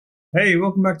Hey,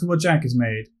 welcome back to What Jack Has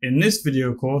Made. In this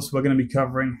video course, we're going to be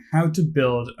covering how to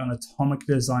build an atomic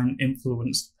design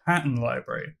influenced pattern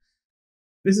library.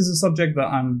 This is a subject that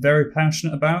I'm very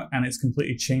passionate about, and it's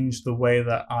completely changed the way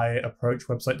that I approach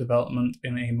website development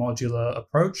in a modular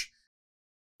approach.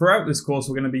 Throughout this course,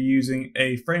 we're going to be using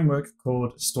a framework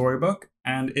called Storybook,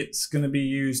 and it's going to be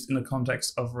used in the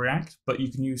context of React, but you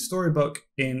can use Storybook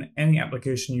in any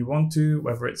application you want to,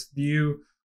 whether it's Vue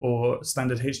or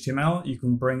standard HTML. You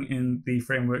can bring in the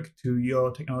framework to your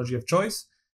technology of choice.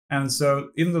 And so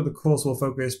even though the course will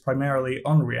focus primarily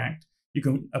on React, you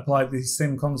can apply these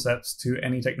same concepts to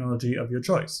any technology of your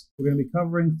choice. We're going to be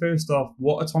covering first off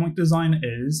what atomic design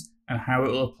is and how it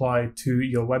will apply to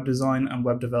your web design and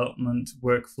web development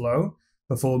workflow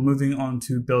before moving on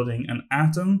to building an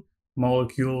atom,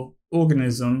 molecule,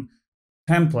 organism,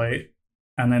 template,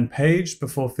 and then page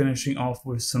before finishing off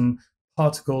with some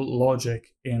particle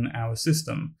logic in our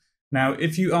system. Now,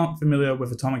 if you aren't familiar with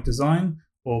atomic design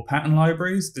or pattern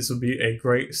libraries, this will be a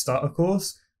great starter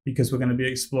course because we're going to be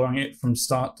exploring it from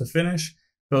start to finish,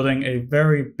 building a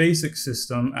very basic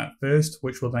system at first,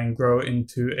 which will then grow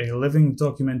into a living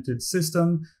documented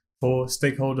system for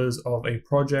stakeholders of a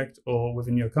project or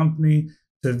within your company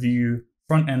to view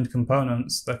front-end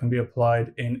components that can be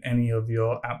applied in any of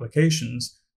your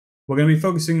applications. We're going to be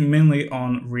focusing mainly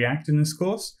on React in this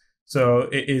course. So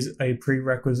it is a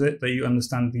prerequisite that you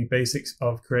understand the basics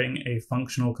of creating a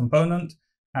functional component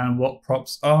and what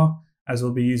props are, as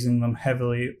we'll be using them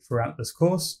heavily throughout this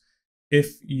course.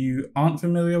 If you aren't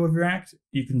familiar with React,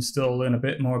 you can still learn a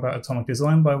bit more about atomic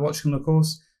design by watching the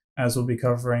course, as we'll be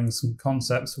covering some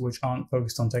concepts which aren't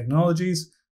focused on technologies,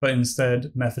 but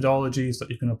instead methodologies that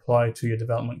you can apply to your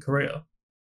development career.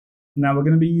 Now we're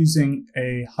going to be using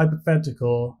a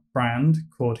hypothetical brand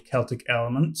called Celtic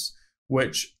Elements,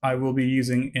 which I will be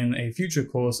using in a future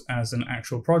course as an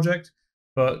actual project,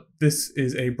 but this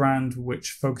is a brand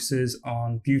which focuses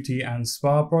on beauty and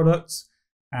spa products,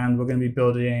 and we're going to be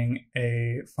building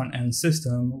a front-end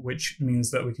system, which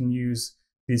means that we can use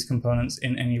these components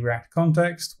in any React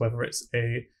context, whether it's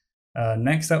a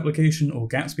Next application or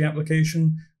Gatsby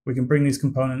application. We can bring these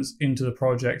components into the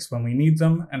projects when we need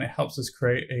them, and it helps us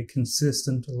create a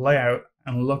consistent layout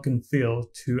and look and feel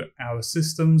to our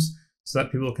systems, so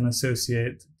that people can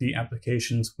associate the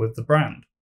applications with the brand.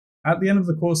 At the end of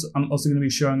the course, I'm also going to be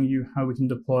showing you how we can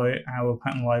deploy our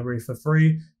pattern library for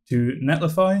free to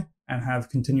Netlify and have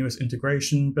continuous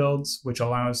integration builds, which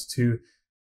allow us to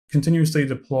continuously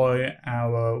deploy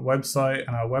our website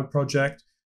and our web project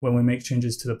when we make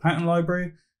changes to the pattern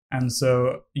library. And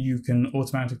so you can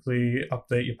automatically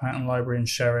update your pattern library and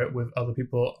share it with other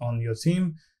people on your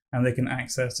team, and they can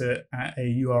access it at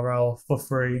a URL for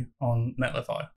free on Netlify.